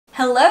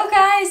Hello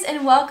guys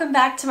and welcome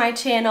back to my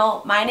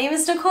channel. My name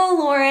is Nicole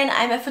Lauren.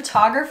 I'm a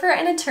photographer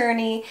and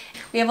attorney.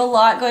 We have a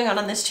lot going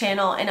on this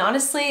channel and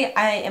honestly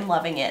I am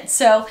loving it.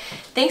 So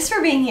thanks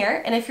for being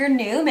here, and if you're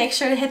new, make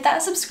sure to hit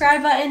that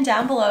subscribe button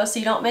down below so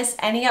you don't miss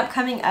any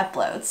upcoming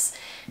uploads.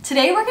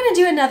 Today we're going to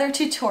do another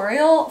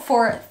tutorial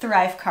for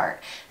Thrivecart.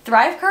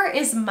 Thrivecart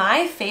is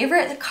my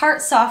favorite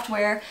cart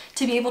software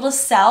to be able to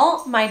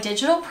sell my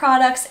digital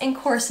products and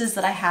courses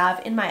that I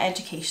have in my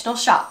educational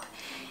shop.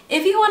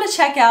 If you want to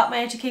check out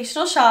my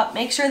educational shop,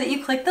 make sure that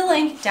you click the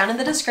link down in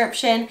the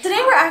description. Today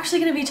we're actually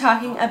going to be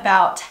talking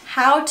about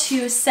how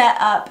to set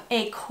up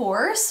a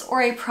course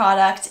or a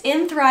product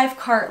in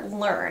Thrivecart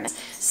Learn.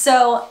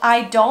 So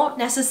I don't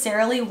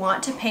necessarily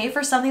want to pay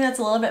for something that's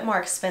a little bit more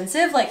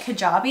expensive like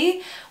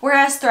Kajabi,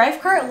 whereas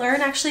Thrivecart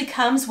Learn actually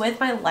comes with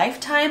my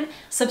lifetime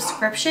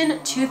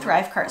subscription to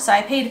Thrivecart. So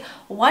I paid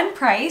one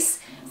price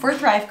for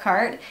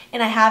Thrivecart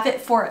and I have it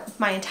for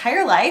my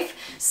entire life,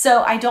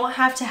 so I don't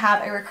have to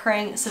have a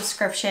recurring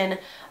subscription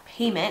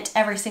payment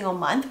every single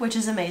month, which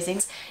is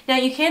amazing. Now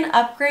you can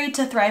upgrade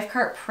to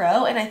Thrivecart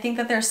Pro and I think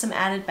that there's some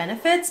added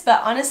benefits,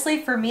 but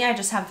honestly for me I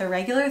just have the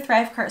regular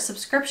Thrivecart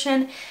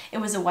subscription. It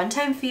was a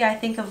one-time fee, I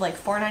think of like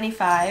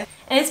 $4.95,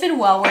 and it's been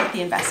well worth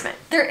the investment.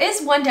 There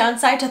is one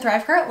downside to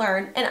Thrivecart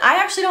Learn, and I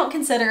actually don't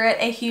consider it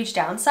a huge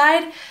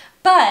downside,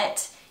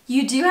 but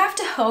you do have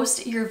to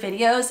host your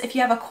videos. If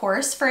you have a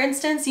course, for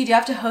instance, you do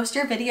have to host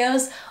your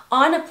videos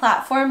on a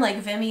platform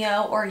like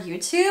Vimeo or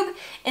YouTube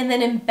and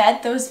then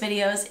embed those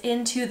videos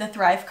into the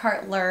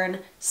Thrivecart Learn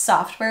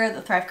software,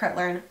 the Thrivecart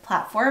Learn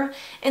platform.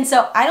 And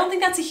so I don't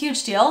think that's a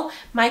huge deal.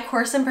 My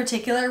course in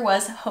particular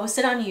was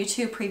hosted on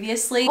YouTube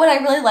previously. What I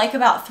really like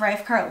about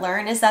Thrivecart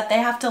Learn is that they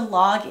have to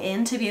log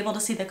in to be able to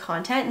see the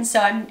content. And so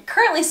I'm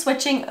currently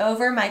switching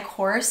over my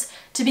course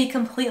to be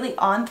completely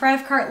on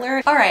Thrivecart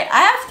Learn. All right,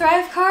 I have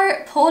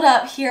Thrivecart pulled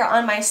up here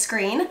on my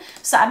screen.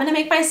 So I'm gonna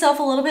make myself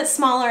a little bit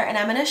smaller and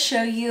I'm gonna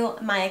show you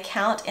my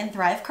account in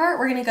Thrivecart.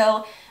 We're gonna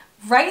go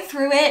right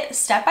through it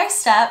step by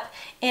step,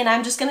 and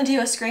I'm just gonna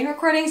do a screen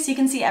recording so you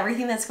can see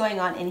everything that's going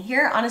on in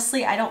here.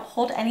 Honestly, I don't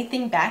hold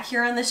anything back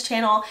here on this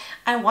channel.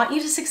 I want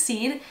you to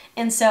succeed,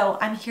 and so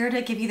I'm here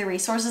to give you the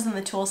resources and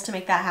the tools to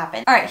make that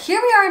happen. All right,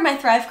 here we are in my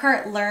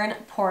Thrivecart Learn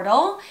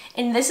portal,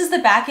 and this is the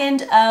back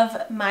end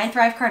of my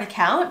Thrivecart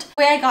account.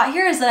 The way I got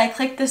here is that I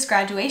clicked this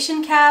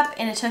graduation cap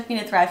and it took me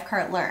to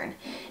Thrivecart Learn.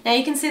 Now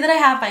you can see that I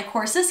have my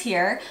courses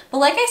here, but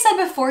like I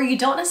said before, you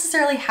don't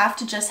necessarily have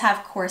to just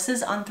have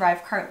courses on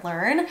Thrivecart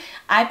Learn.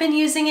 I've been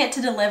using it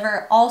to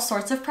deliver all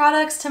sorts of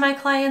products to my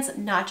clients,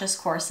 not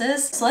just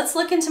courses. So let's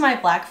look into my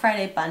Black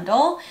Friday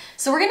bundle.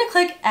 So we're gonna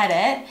click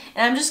edit,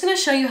 and I'm just gonna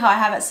show you how I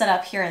have it set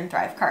up here in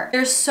Thrivecart.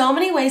 There's so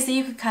many ways that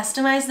you could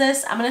customize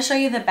this. I'm gonna show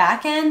you the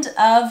back end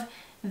of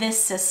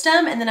this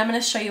system, and then I'm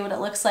gonna show you what it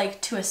looks like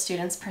to a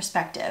student's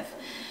perspective.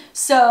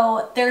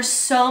 So there's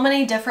so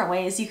many different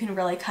ways you can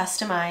really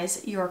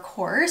customize your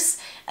course.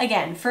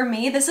 Again, for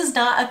me, this is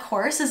not a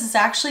course. This is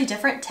actually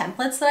different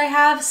templates that I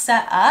have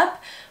set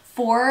up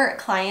for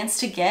clients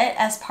to get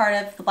as part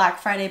of the Black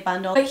Friday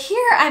bundle. But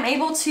here I'm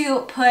able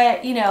to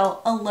put, you know,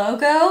 a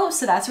logo,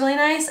 so that's really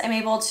nice. I'm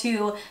able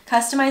to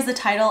customize the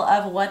title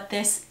of what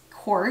this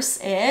course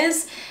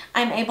is.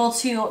 I'm able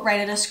to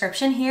write a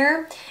description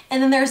here,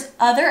 and then there's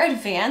other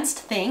advanced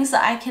things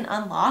that I can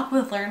unlock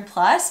with Learn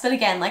Plus. But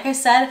again, like I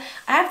said,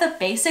 I have the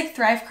basic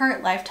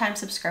Thrivecart lifetime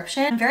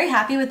subscription. I'm very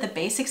happy with the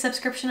basic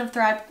subscription of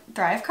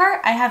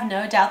Thrivecart. I have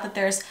no doubt that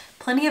there's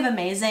plenty of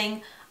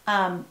amazing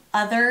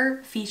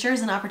other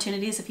features and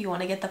opportunities if you want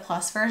to get the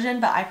Plus version,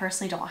 but I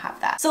personally don't have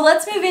that. So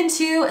let's move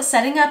into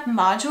setting up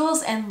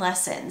modules and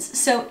lessons.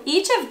 So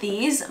each of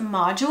these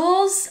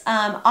modules,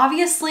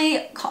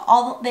 obviously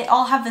they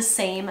all have the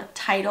same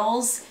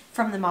titles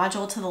from the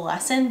module to the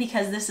lesson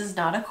because this is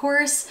not a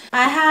course.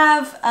 I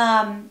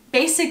have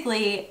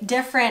basically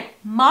different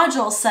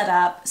modules set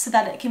up so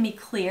that it can be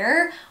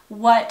clear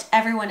what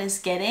everyone is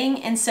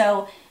getting. And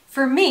so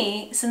for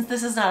me, since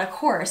this is not a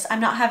course, I'm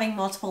not having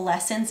multiple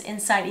lessons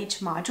inside each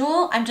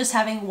module. I'm just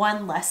having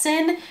one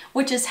lesson,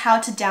 which is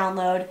how to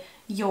download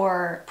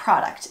your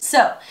product.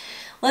 So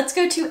let's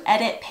go to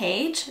edit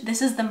page.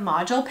 This is the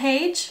module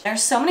page.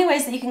 There's so many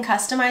ways that you can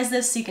customize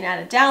this. So you can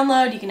add a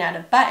download, you can add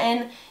a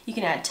button, you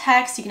can add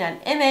text, you can add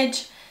an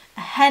image,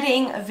 a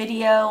heading, a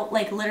video,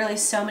 like literally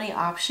so many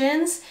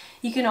options.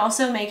 You can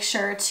also make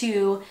sure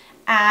to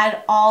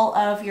add all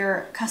of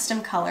your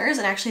custom colors,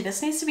 and actually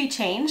this needs to be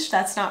changed.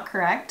 That's not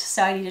correct,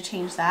 so I need to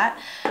change that.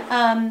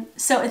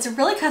 So it's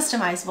really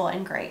customizable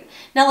and great.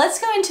 Now let's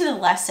go into the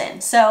lesson.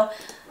 So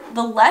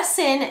the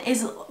lesson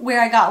is where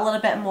I got a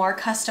little bit more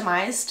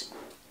customized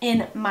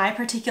in my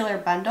particular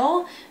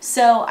bundle.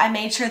 So I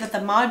made sure that the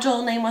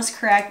module name was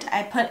correct.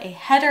 I put a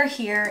header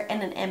here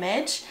and an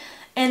image.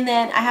 And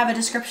then I have a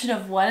description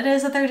of what it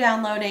is that they're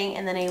downloading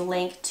and then a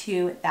link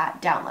to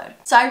that download.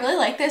 So I really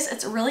like this.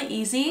 It's really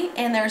easy,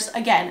 and there's,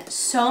 again,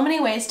 so many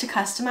ways to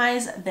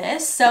customize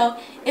this. So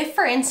if,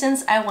 for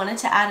instance, I wanted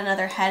to add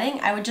another heading,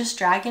 I would just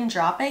drag and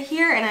drop it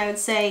here and I would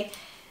say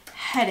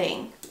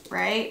heading,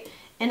 right?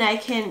 And I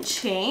can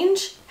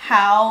change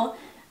how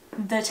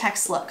the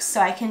text looks.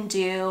 So I can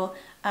do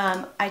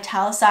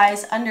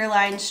italicize,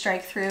 underline,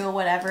 strike through,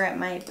 whatever it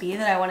might be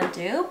that I want to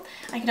do.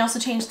 I can also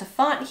change the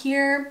font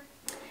here,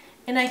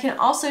 and I can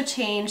also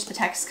change the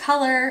text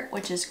color,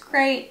 which is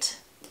great.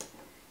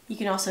 You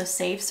can also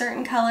save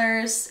certain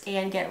colors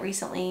and get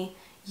recently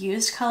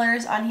used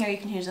colors on here. You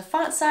can change the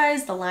font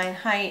size, the line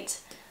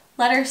height,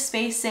 letter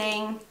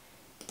spacing,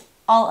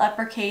 all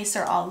uppercase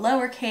or all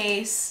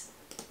lowercase,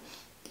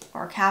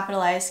 or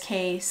capitalized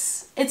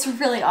case. It's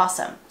really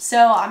awesome.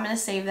 So I'm gonna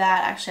save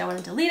that. Actually, I want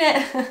to delete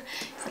it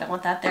because I don't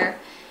want that there.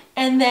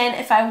 And then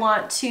if I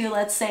want to,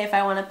 let's say if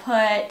I want to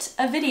put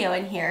a video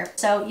in here.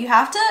 So you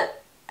have to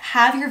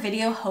have your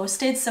video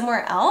hosted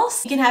somewhere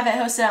else. You can have it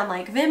hosted on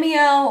like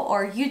Vimeo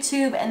or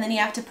YouTube, and then you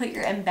have to put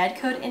your embed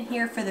code in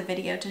here for the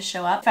video to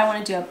show up. If I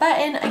want to do a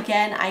button,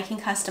 again, I can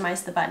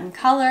customize the button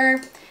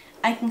color.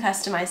 I can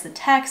customize the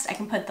text. I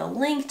can put the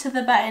link to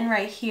the button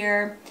right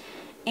here,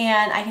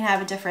 and I can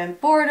have a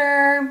different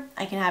border.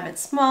 I can have it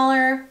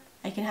smaller.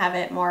 I can have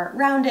it more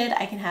rounded.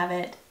 I can have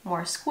it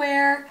more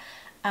square,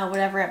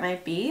 whatever it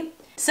might be.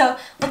 So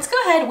let's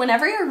go ahead,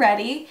 whenever you're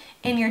ready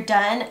and you're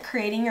done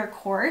creating your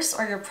course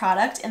or your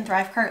product in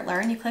Thrivecart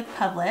Learn, you click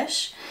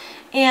publish.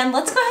 And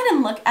let's go ahead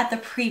and look at the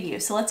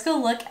preview. So let's go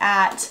look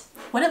at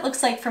what it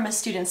looks like from a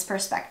student's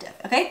perspective,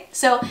 okay?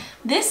 So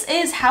this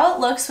is how it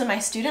looks when my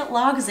student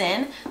logs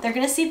in. They're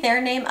gonna see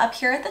their name up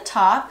here at the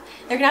top.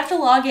 They're gonna have to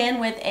log in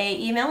with an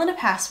email and a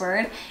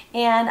password,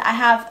 and I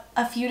have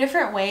a few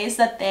different ways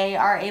that they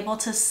are able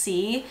to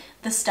see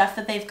the stuff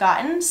that they've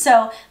gotten.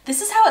 So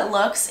this is how it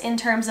looks in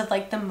terms of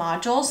like the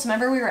modules.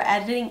 Remember, we were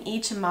editing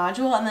each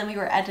module, and then we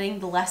were editing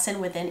the lesson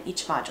within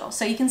each module.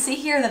 So you can see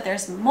here that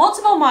there's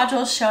multiple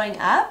modules showing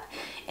up,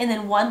 and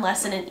then one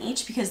lesson in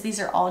each, because these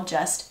are all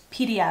just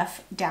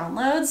PDF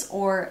downloads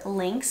or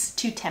links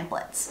to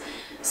templates.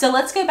 So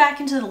let's go back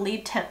into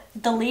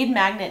the lead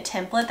magnet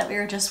template that we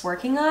were just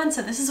working on.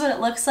 So this is what it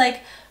looks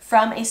like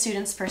from a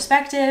student's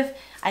perspective.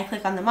 I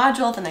click on the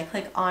module, then I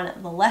click on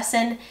the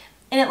lesson,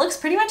 and it looks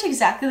pretty much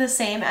exactly the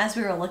same as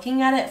we were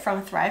looking at it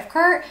from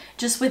Thrivecart,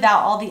 just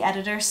without all the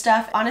editor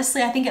stuff.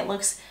 Honestly, I think it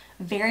looks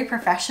very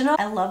professional.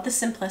 I love the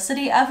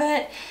simplicity of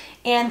it,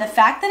 and the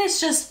fact that it's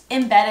just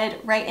embedded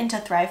right into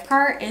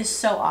Thrivecart is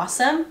so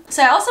awesome.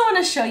 So I also want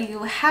to show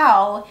you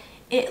how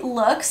it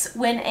looks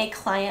when a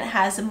client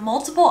has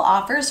multiple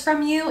offers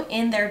from you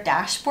in their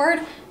dashboard.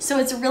 So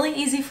it's really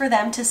easy for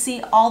them to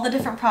see all the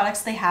different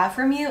products they have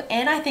from you,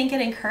 and I think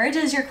it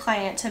encourages your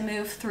client to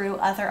move through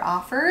other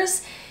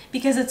offers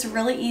because it's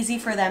really easy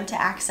for them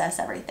to access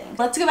everything.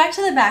 Let's go back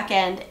to the back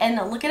end and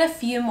look at a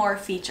few more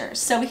features.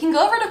 So we can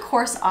go over to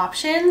course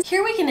options.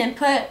 Here we can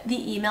input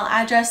the email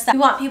address that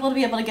we want people to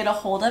be able to get a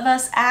hold of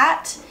us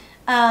at.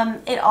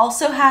 It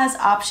also has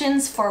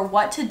options for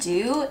what to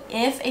do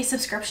if a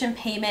subscription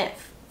payment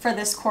for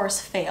this course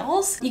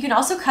fails. You can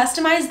also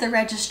customize the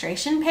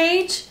registration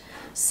page.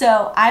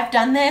 So I've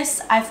done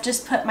this. I've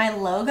just put my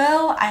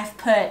logo. I've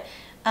put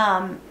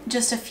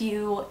just a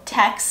few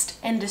text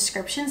and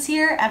descriptions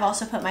here. I've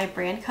also put my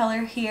brand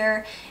color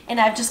here, and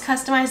I've just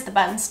customized the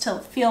buttons to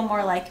feel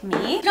more like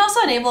me. You can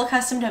also enable a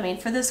custom domain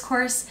for this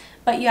course,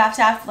 but you have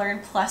to have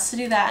Learn Plus to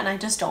do that, and I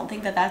just don't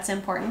think that that's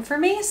important for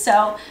me,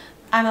 so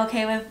I'm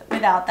okay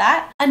without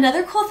that.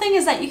 Another cool thing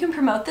is that you can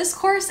promote this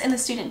course in the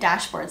student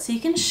dashboard. So you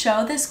can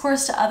show this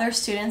course to other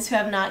students who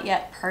have not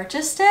yet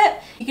purchased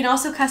it. You can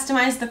also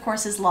customize the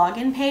course's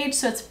login page.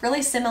 So it's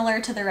really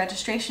similar to the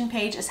registration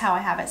page is how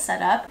I have it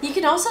set up. You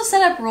can also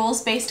set up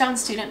rules based on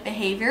student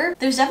behavior.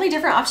 There's definitely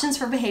different options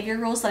for behavior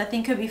rules that I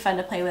think could be fun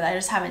to play with. I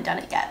just haven't done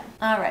it yet.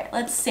 All right,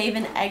 let's save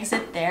and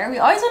exit there. We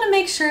always want to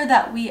make sure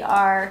that we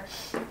are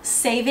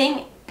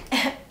saving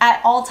at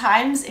all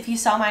times. If you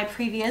saw my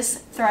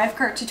previous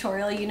Thrivecart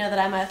tutorial, you know that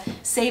I'm a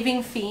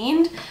saving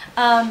fiend.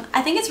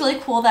 I think it's really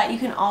cool that you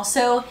can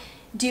also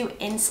do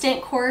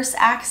instant course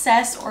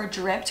access or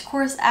dripped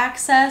course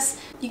access.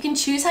 You can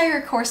choose how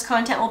your course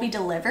content will be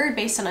delivered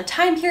based on a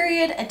time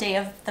period, a day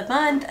of the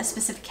month, a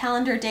specific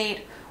calendar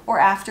date, or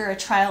after a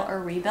trial or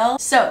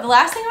rebuild. So the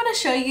last thing I want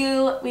to show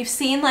you, we've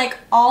seen like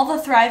all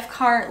the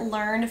Thrivecart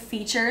Learn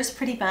features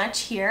pretty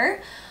much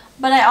here,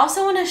 but I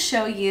also want to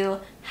show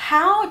you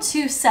how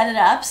to set it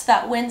up so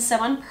that when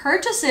someone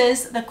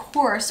purchases the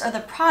course or the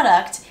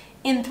product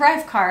in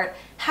Thrivecart,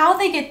 how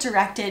they get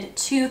directed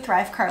to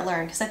Thrivecart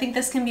Learn, because I think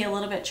this can be a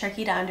little bit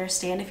tricky to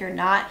understand if you're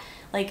not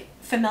like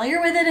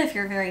familiar with it, if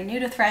you're very new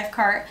to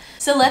Thrivecart.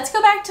 So let's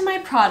go back to my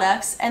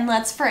products, and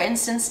let's, for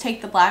instance,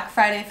 take the Black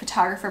Friday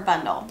photographer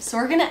bundle. So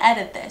we're gonna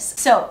edit this.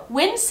 So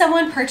when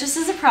someone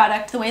purchases a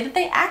product, the way that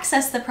they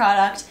access the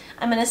product,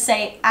 I'm gonna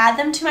say add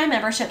them to my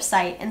membership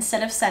site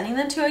instead of sending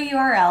them to a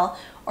URL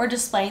or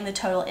displaying the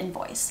total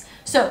invoice.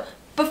 So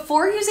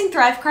before using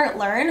Thrivecart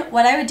Learn,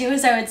 what I would do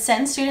is I would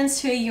send students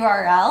to a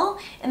URL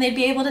and they'd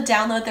be able to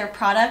download their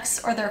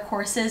products or their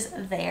courses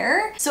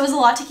there. So it was a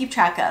lot to keep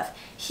track of.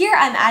 Here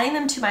I'm adding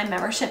them to my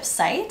membership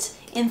site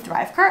in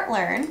Thrivecart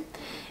Learn,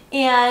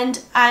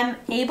 and I'm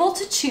able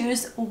to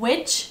choose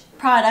which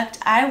product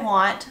I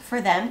want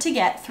for them to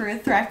get through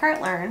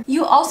Thrivecart Learn.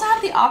 You also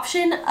have the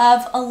option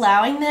of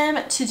allowing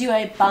them to do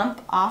a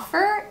bump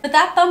offer, but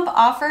that bump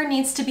offer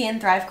needs to be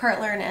in Thrivecart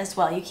Learn as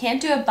well. You can't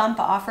do a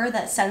bump offer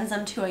that sends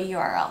them to a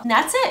URL. And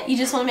that's it. You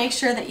just want to make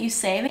sure that you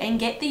save and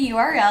get the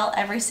URL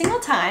every single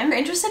time. If you're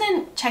interested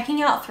in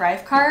checking out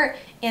Thrivecart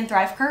and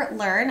Thrivecart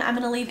Learn, I'm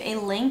going to leave a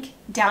link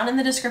down in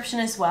the description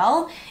as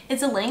well.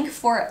 It's a link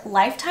for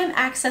lifetime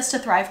access to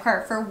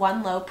Thrivecart for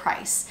one low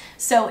price.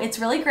 So it's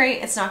really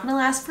great. It's not going to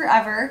last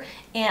forever,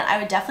 and I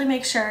would definitely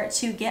make sure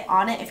to get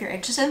on it if you're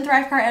interested in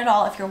Thrivecart at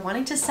all, if you're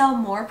wanting to sell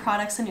more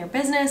products in your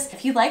business.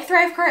 If you like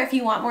Thrivecart, if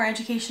you want more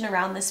education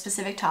around this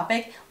specific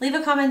topic, leave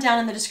a comment down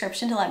in the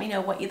description to let me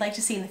know what you'd like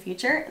to see in the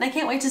future, and I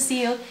can't wait to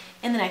see you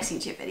in the next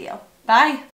YouTube video. Bye!